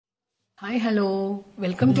Hi, hello.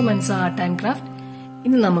 Welcome to Mansa Art and Craft.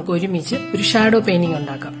 ഇന്ന് നമുക്ക് ഒരുമിച്ച് ഒരു ഷാഡോ പെയിന്റിംഗ്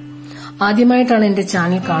ഉണ്ടാക്കാം. ആദ്യമായിട്ടാണ് എന്റെ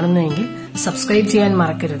ചാനൽ കാണുന്നതെങ്കിൽ സബ്സ്ക്രൈബ് ചെയ്യാൻ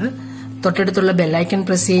മറക്കരുത്. തൊട്ടടുത്തുള്ള ബെൽ ഐക്കൺ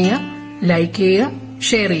പ്രസ് ചെയ്യുക, ലൈക്ക് ചെയ്യുക,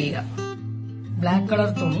 ഷെയർ ചെയ്യുക. ബ്ലാക്ക്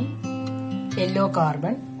കളർ തുണി, യെല്ലോ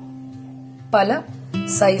കാർബൺ, പല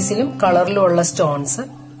സൈസിലും കളറിലും ഉള്ള സ്റ്റോൺസ്,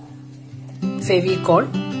 ഫെവിക്കോൾ,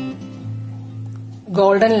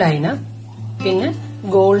 ഗോൾഡൻ ലൈനർ, പിന്നെ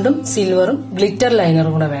ഗോൾഡും സിൽവറും ഗ്ലിറ്റർ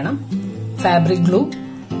ലൈനറും കൂടെ വേണം. ഫാബ്രിക് ഗ്ലൂ,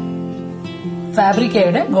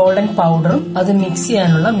 ഫാബ്രിക്കയുടെ ഗോൾഡൻ പൗഡറും അത് മിക്സ്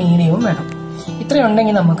ചെയ്യാനുള്ള മീഡിയവും വേണം.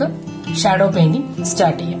 ഇത്രയുണ്ടെങ്കിൽ നമുക്ക് ഷാഡോ പെയിന്റിംഗ്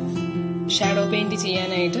സ്റ്റാർട്ട് ചെയ്യാം. ഷാഡോ പെയിന്റ്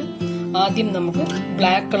ചെയ്യാനായിട്ട് ആദ്യം നമുക്ക്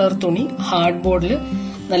ബ്ലാക്ക് കളർ തുണി ഹാർഡ് ബോർഡിൽ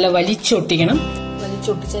നല്ല വലിച്ചൊട്ടിക്കണം.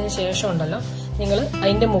 വലിച്ചൊട്ടിച്ചതിന് ശേഷം ഉണ്ടല്ലോ നിങ്ങൾ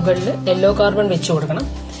അതിന്റെ മുകളിൽ യെല്ലോ കാർബൺ വെച്ച് കൊടുക്കണം.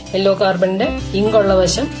 യെല്ലോ കാർബണിന്റെ ഇങ്കുള്ള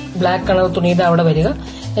വശം ബ്ലാക്ക് കളർ തുണിയുടെ അവിടെ വരിക.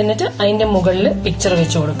 എന്നിട്ട് അതിന്റെ മുകളിൽ പിക്ചർ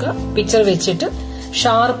വെച്ച് കൊടുക്കുക. പിക്ചർ വെച്ചിട്ട്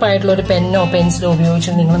ഷാർപ്പായിട്ടുള്ള ഒരു പെന്നോ പെൻസിലോ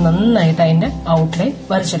ഉപയോഗിച്ച് നിങ്ങൾ നന്നായിട്ട് അതിന്റെ ഔട്ട്ലൈൻ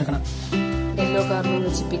വരച്ചെടുക്കണം. യെല്ലോ കാർബൺ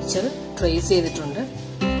വെച്ച് പിക്ചർ ട്രേസ് ചെയ്തിട്ടുണ്ട്.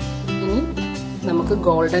 ഇനി നമുക്ക്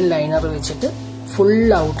ഗോൾഡൻ ലൈനർ വെച്ചിട്ട് ഫുൾ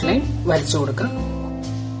ഔട്ട്ലൈൻ വരച്ചു കൊടുക്കാം.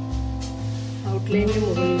 ഔട്ട്ലൈനിന്റെ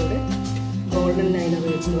മുകളിലൂടെ ഗോൾഡൻ ലൈനർ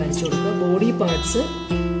വെച്ച് വരച്ചു കൊടുക്കുക. ബോഡി പാർട്സ്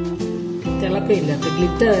തിളക്കമില്ലാത്ത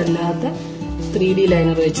ഗ്ലിറ്റർ അല്ലാത്ത 3D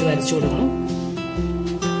ലൈനർ വെച്ച് വരച്ചു കൊടുക്കണം.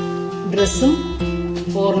 ഡ്രസ്സും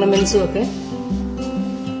ഓർണമെന്റ്സും ഒക്കെ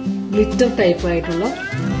ഗ്ലിറ്റർ ടൈപ്പ് ആയിട്ടുള്ള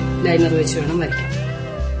ലൈനർ വെച്ച് വേണം വരയ്ക്കാൻ.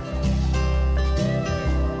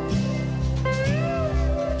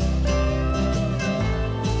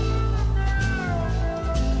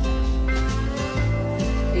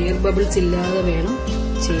 എയർ ബബിൾസ് ഇല്ലാതെ വേണം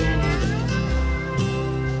ചെയ്യാനായിട്ട്.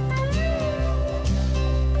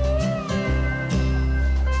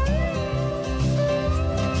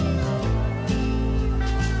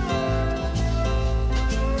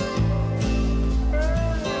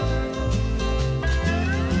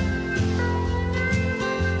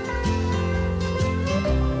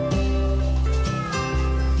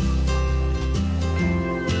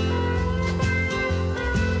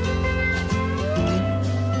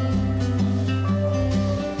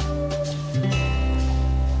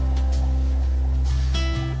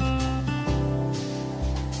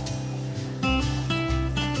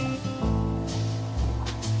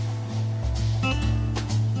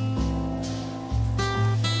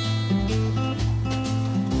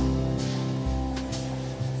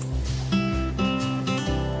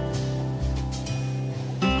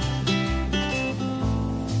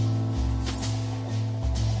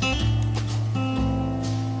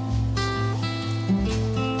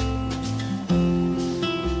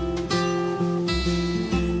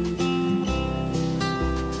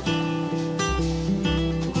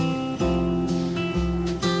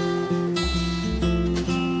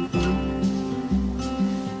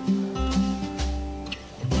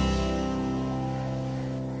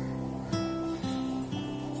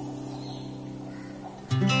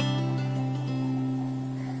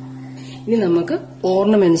 ഇനി നമുക്ക്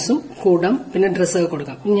ഓർണമെന്റ്സും കുടം പിന്നെ ഡ്രസ്സൊക്കെ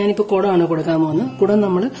കൊടുക്കാം. ഞാനിപ്പോ കുടമാണ് കൊടുക്കാൻ പോകുന്നത്. കുടം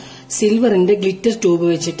നമ്മൾ സിൽവറിന്റെ ഗ്ലിറ്റർ ട്യൂബ്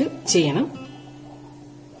വെച്ചിട്ട് ചെയ്യണം.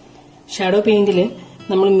 ഷാഡോ പെയിന്റില്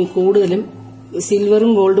നമ്മൾ കൂടുതലും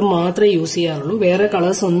സിൽവറും ഗോൾഡും മാത്രമേ യൂസ് ചെയ്യാറുള്ളൂ. വേറെ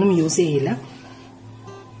കളേഴ്സ് ഒന്നും യൂസ് ചെയ്യില്ല.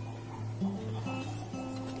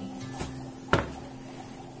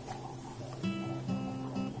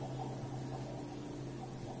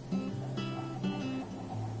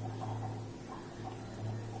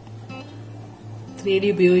 ത്രീ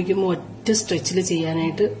ഉപയോഗിക്കുമ്പോൾ ഒറ്റ സ്ട്രെച്ചിൽ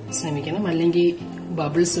ചെയ്യാനായിട്ട് ശ്രമിക്കണം, അല്ലെങ്കിൽ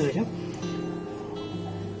ബബിൾസ് വരും.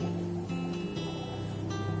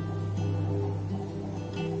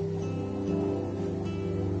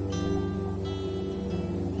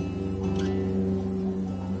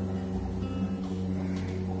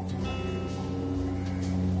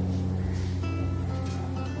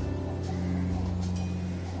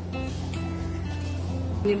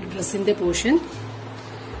 ഡ്രസ്സിന്റെ പോർഷൻ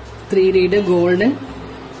 3Dയുടെ ഗോൾഡൻ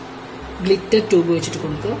ഗ്ലിറ്റർ ട്യൂബ് വെച്ചിട്ട്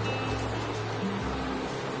കൊടുക്കുക.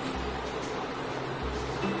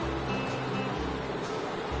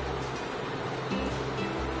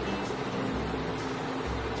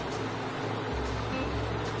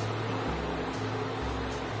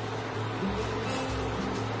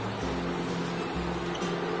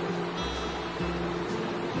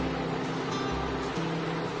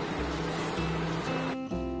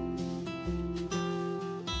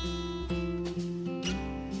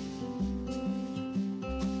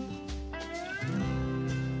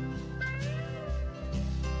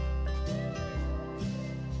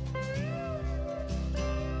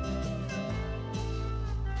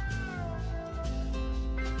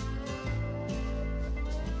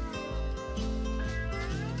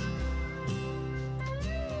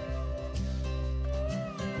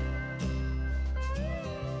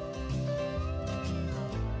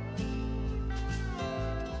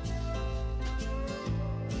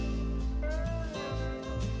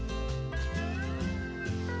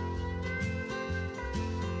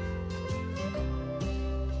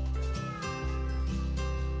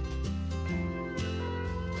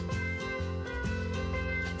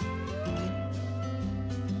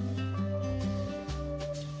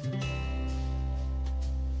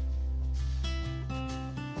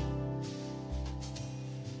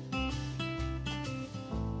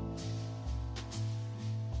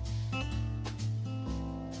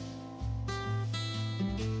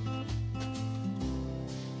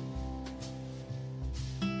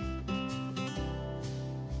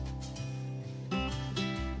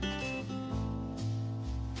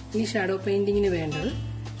 ഈ ഷാഡോ പെയിന്റിങ്ങിന് വേണ്ടത്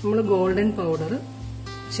നമ്മൾ ഗോൾഡൻ പൗഡർ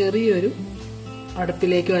ചെറിയൊരു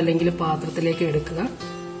അടുപ്പിലേക്കോ അല്ലെങ്കിൽ പാത്രത്തിലേക്കോ എടുക്കുക.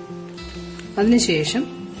 അതിനുശേഷം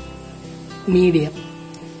മീഡിയം,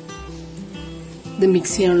 ഇത്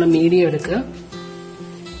മിക്സ് ചെയ്യാനുള്ള മീഡിയം എടുക്കുക.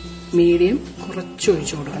 മീഡിയം കുറച്ച്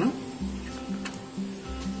ഒഴിച്ചു കൊടുക്കണം.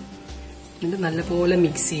 എന്നിട്ട് നല്ലപോലെ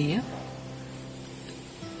മിക്സ് ചെയ്യുക.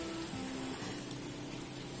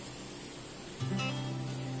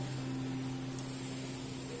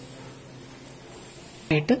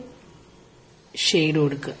 ആയിട്ട് ഷെയ്ഡ്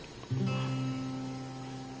കൊടുക്കുക.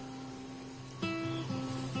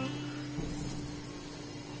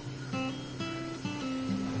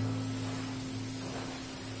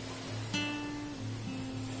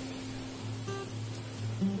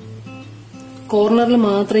 കോർണറിൽ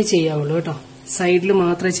മാത്രമേ ചെയ്യാവുള്ളൂ കേട്ടോ, സൈഡിൽ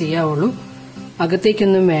മാത്രമേ ചെയ്യാവുള്ളൂ,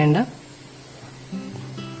 അകത്തേക്കൊന്നും വേണ്ട.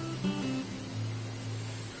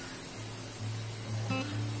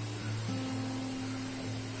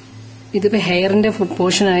 ഇതിപ്പോ ഹെയറിന്റെ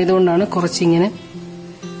പോർഷൻ ആയതുകൊണ്ടാണ് കുറച്ചിങ്ങനെ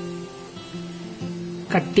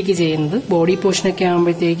കട്ടിക്ക് ചെയ്യുന്നത്. ബോഡി പോർഷനൊക്കെ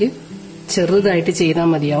ആകുമ്പോഴത്തേക്ക് ചെറുതായിട്ട് ചെയ്താൽ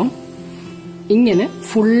മതിയാവും. ഇങ്ങനെ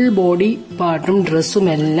ഫുൾ ബോഡി പാർട്ടും ഡ്രസ്സും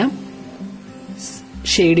എല്ലാം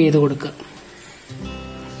ഷെയ്ഡ് ചെയ്ത് കൊടുക്കുക.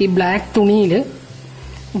 ഈ ബ്ലാക്ക് തുണിയിൽ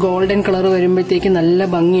ഗോൾഡൻ കളർ വരുമ്പോഴത്തേക്ക് നല്ല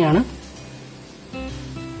ഭംഗിയാണ്.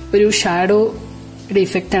 ഒരു ഷാഡോയുടെ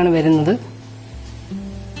ഇഫക്റ്റ് ആണ് വരുന്നത്.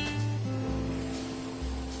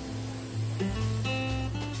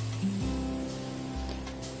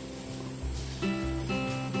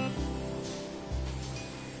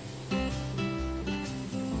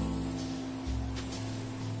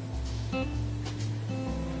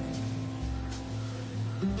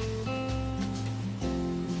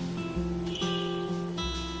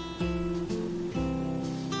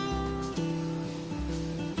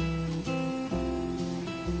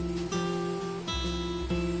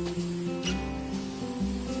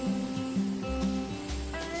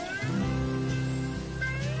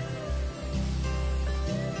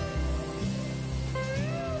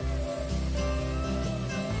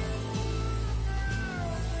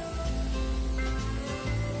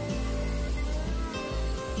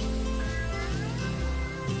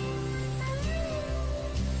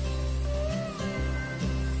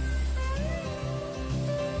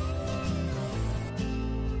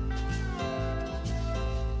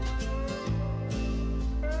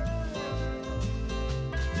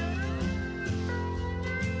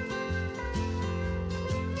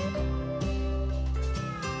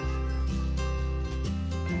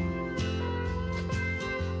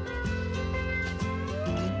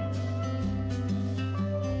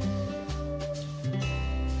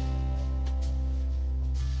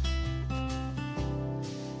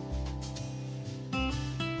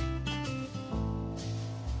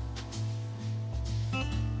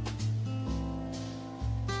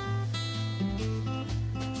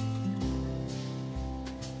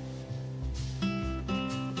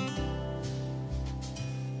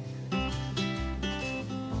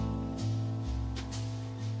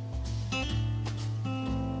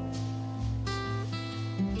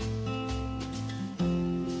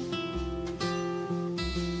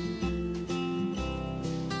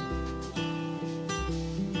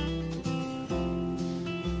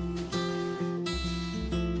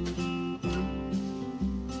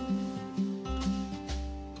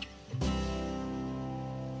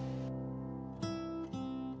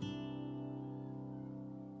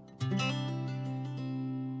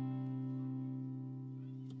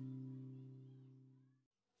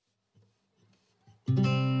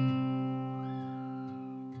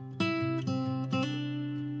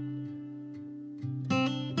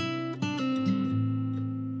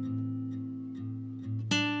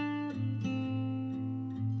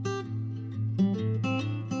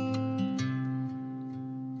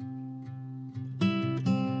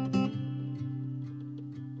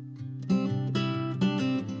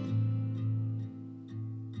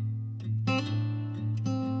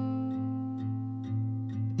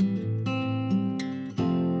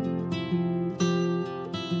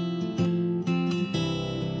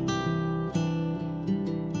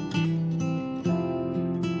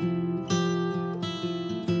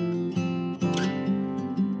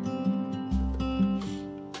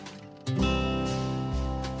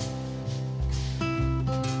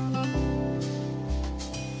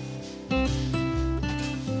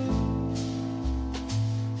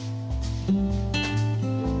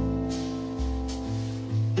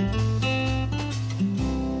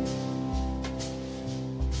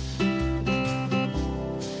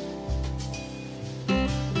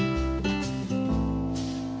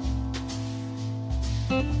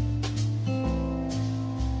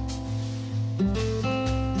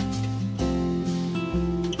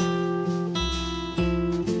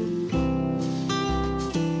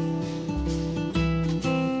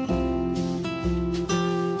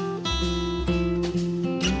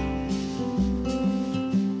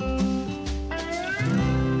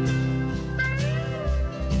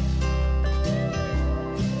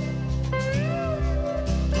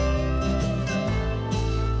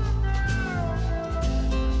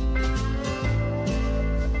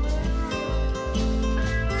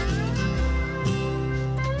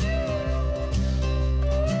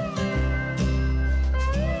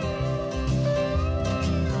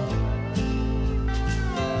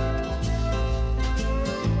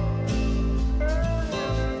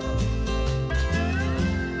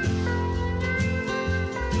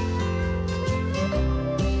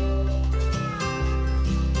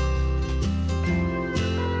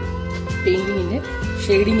 പെയിന്റിങ്ങിന്റെ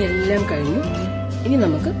ഷെയ്ഡിങ് എല്ലാം കഴിഞ്ഞു. ഇനി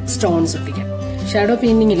നമുക്ക് സ്റ്റോൺസ് ഒട്ടിക്കാം. ഷാഡോ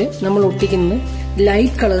പെയിന്റിങ്ങിൽ നമ്മൾ ഒട്ടിക്കുന്നത്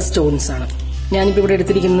ലൈറ്റ് കളർ സ്റ്റോൺസ് ആണ്. ഞാനിപ്പോ ഇവിടെ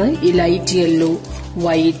എടുത്തിരിക്കുന്നത് ഈ ലൈറ്റ് യെല്ലോ,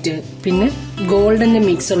 വൈറ്റ്, പിന്നെ ഗോൾഡന്റെ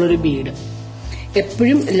മിക്സ് ഉള്ളൊരു ബീഡ്.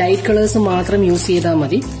 എപ്പോഴും ലൈറ്റ് കളേഴ്സ് മാത്രം യൂസ് ചെയ്താൽ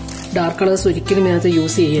മതി, ഡാർക്ക് കളേഴ്സ് ഒരിക്കലും ഇതിനകത്ത്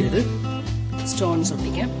യൂസ് ചെയ്യരുത്. സ്റ്റോൺസ്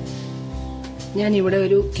ഒട്ടിക്കാം. ഞാൻ ഇവിടെ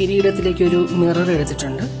ഒരു കിരീടത്തിലേക്ക് ഒരു മിറർ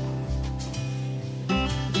എടുത്തിട്ടുണ്ട്.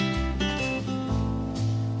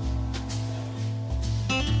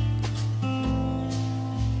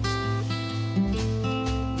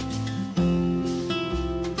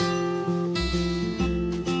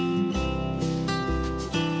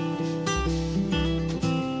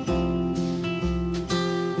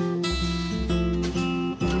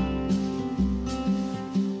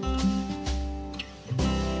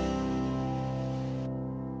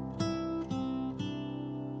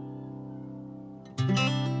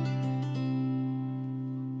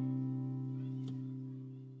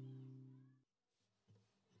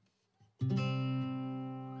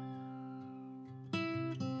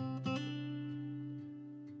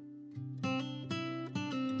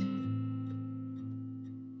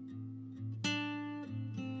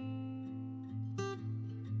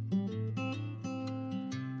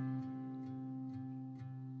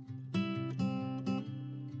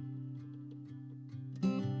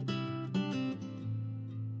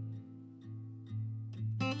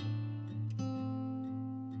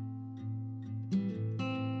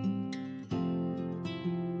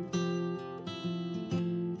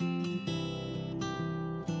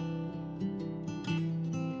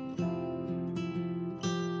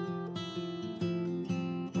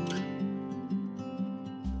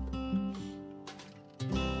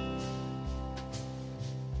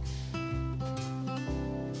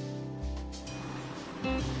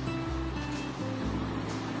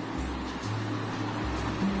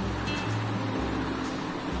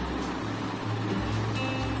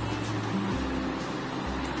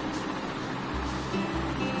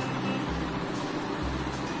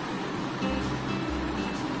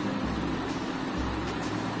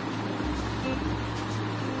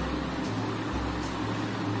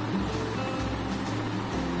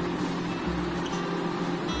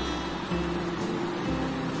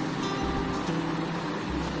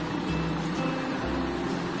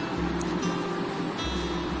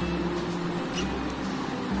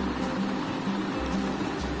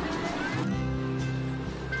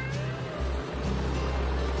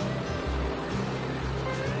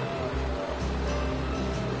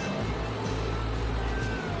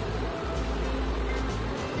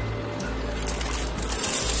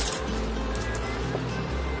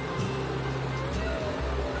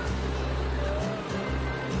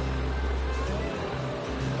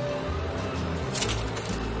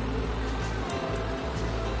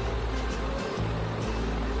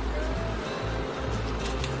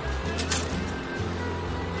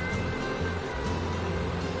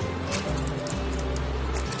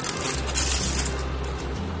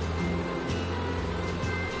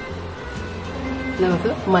 നമുക്ക്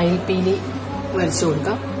മയിൽപീലി വരച്ചു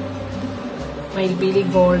കൊടുക്കാം. മയിൽപീലി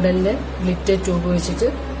ഗോൾഡന്റെ ഗ്ലിറ്റർ ട്യൂബ് വെച്ചിട്ട്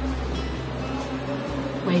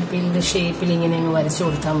മയിൽപീലിന്റെ ഷേപ്പിൽ ഇങ്ങനെ അങ്ങ് വരച്ചു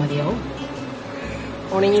കൊടുത്താൽ മതിയാവും.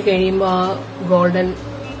 ഉണങ്ങി കഴിയുമ്പോൾ ആ ഗോൾഡൻ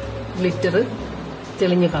ഗ്ലിറ്റർ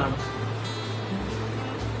തെളിഞ്ഞു കാണും.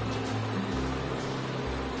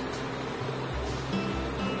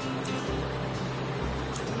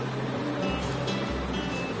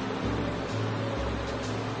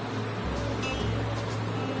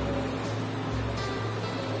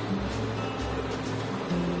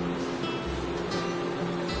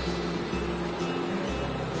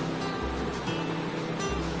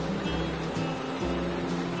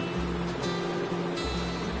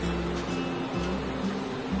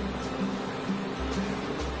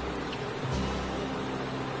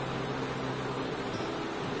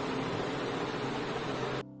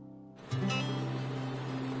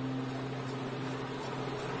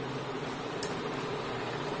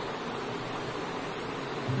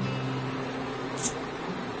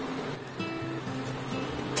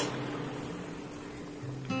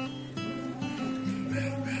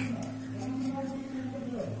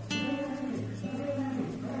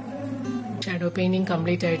 ഷാഡോ പെയിന്റിംഗ്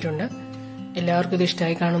കംപ്ലീറ്റ് ആയിട്ടുണ്ട്. എല്ലാവർക്കും ഇത്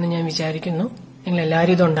ഇഷ്ടമായി കാണുമെന്ന് ഞാൻ വിചാരിക്കുന്നു. നിങ്ങൾ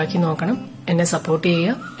എല്ലാവരും ഇത് ഉണ്ടാക്കി നോക്കണം. എന്നെ സപ്പോർട്ട്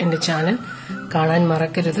ചെയ്യുക. എന്റെ ചാനൽ കാണാൻ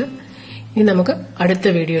മറക്കരുത്. ഇനി നമുക്ക് അടുത്ത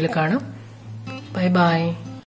വീഡിയോയിൽ കാണാം. Bye bye.